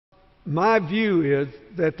my view is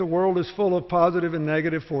that the world is full of positive and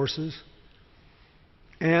negative forces,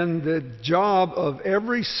 and the job of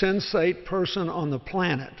every sensate person on the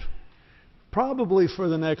planet, probably for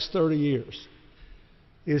the next 30 years,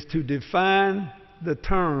 is to define the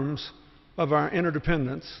terms of our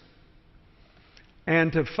interdependence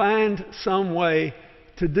and to find some way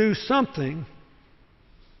to do something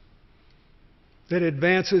that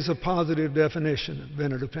advances a positive definition of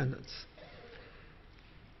interdependence.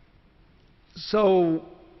 So,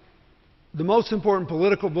 the most important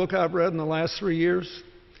political book I've read in the last 3 years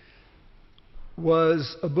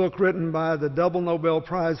was a book written by the double Nobel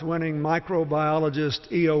Prize winning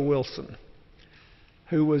microbiologist E.O. Wilson,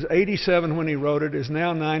 who was 87 when he wrote it, is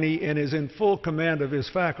now 90, and is in full command of his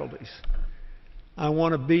faculties. I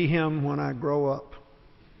want to be him when I grow up.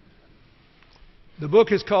 The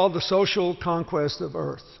book is called The Social Conquest of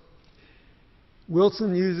Earth.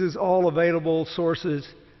 Wilson uses all available sources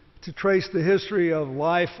to trace the history of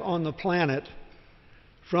life on the planet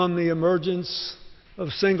from the emergence of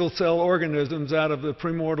single-cell organisms out of the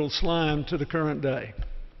primordial slime to the current day.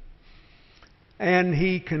 And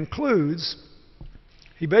he concludes,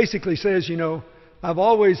 he basically says, you know, I've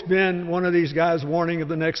always been one of these guys warning of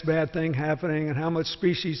the next bad thing happening and how much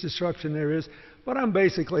species destruction there is, but I'm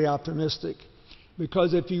basically optimistic.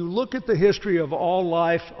 Because if you look at the history of all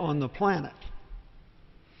life on the planet,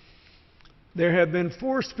 there have been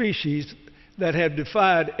 4 species that have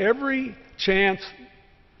defied every chance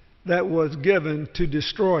that was given to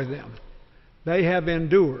destroy them. They have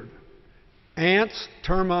endured. Ants,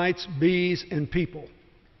 termites, bees, and people.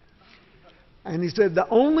 And he said the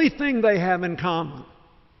only thing they have in common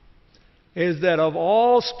is that of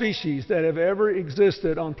all species that have ever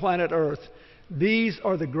existed on planet Earth, these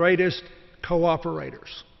are the greatest cooperators.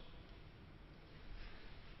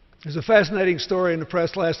 There's a fascinating story in the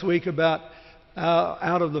press last week about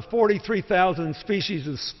out of the 43,000 species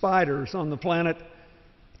of spiders on the planet,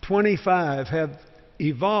 25 have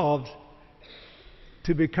evolved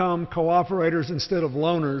to become cooperators instead of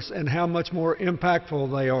loners, and how much more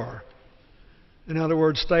impactful they are. In other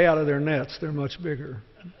words, stay out of their nets. They're much bigger.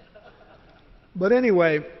 But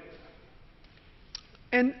anyway,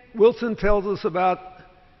 and Wilson tells us about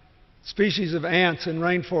species of ants in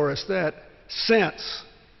rainforests that sense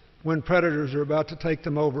when predators are about to take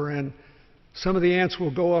them over, and some of the ants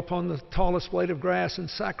will go up on the tallest blade of grass and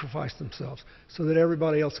sacrifice themselves so that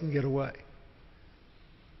everybody else can get away.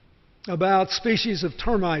 About species of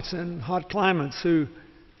termites in hot climates who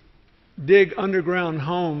dig underground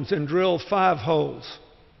homes and drill 5 holes,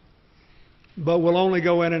 but will only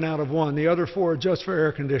go in and out of one. The other 4 are just for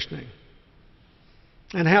air conditioning.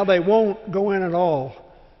 And how they won't go in at all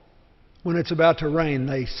when it's about to rain.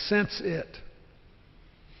 They sense it.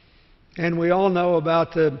 And we all know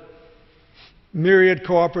about the myriad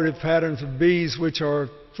cooperative patterns of bees, which are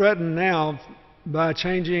threatened now by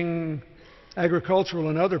changing agricultural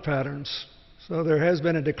and other patterns. So there has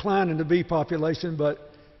been a decline in the bee population, but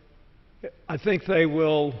I think they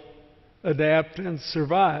will adapt and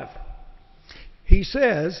survive. He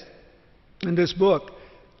says in this book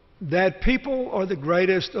that people are the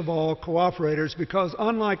greatest of all cooperators because,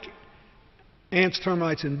 unlike ants,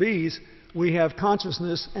 termites, and bees, we have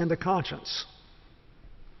consciousness and a conscience.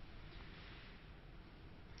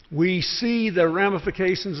 We see the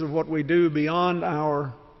ramifications of what we do beyond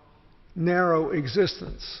our narrow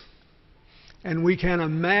existence, and we can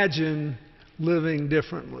imagine living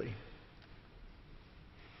differently.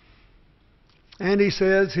 And he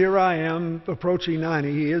says, here I am approaching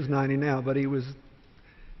 90. He is 90 now, but he was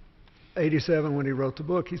 87 when he wrote the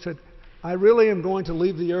book. He said, I really am going to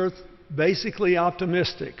leave the earth basically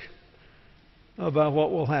optimistic about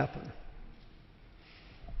what will happen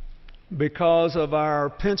because of our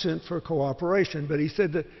penchant for cooperation. But he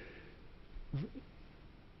said that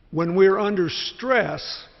when we're under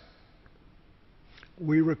stress,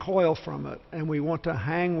 we recoil from it and we want to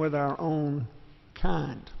hang with our own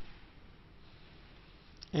kind.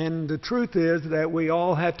 And the truth is that we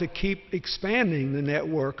all have to keep expanding the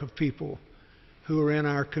network of people who are in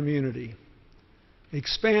our community,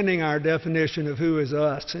 expanding our definition of who is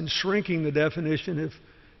us and shrinking the definition of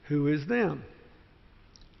who is them.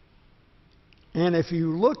 And if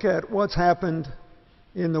you look at what's happened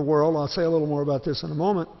in the world, I'll say a little more about this in a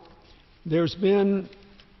moment, there's been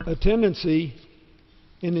a tendency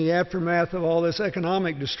in the aftermath of all this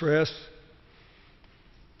economic distress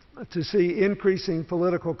to see increasing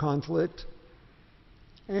political conflict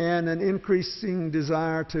and an increasing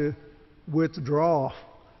desire to withdraw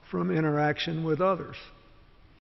from interaction with others.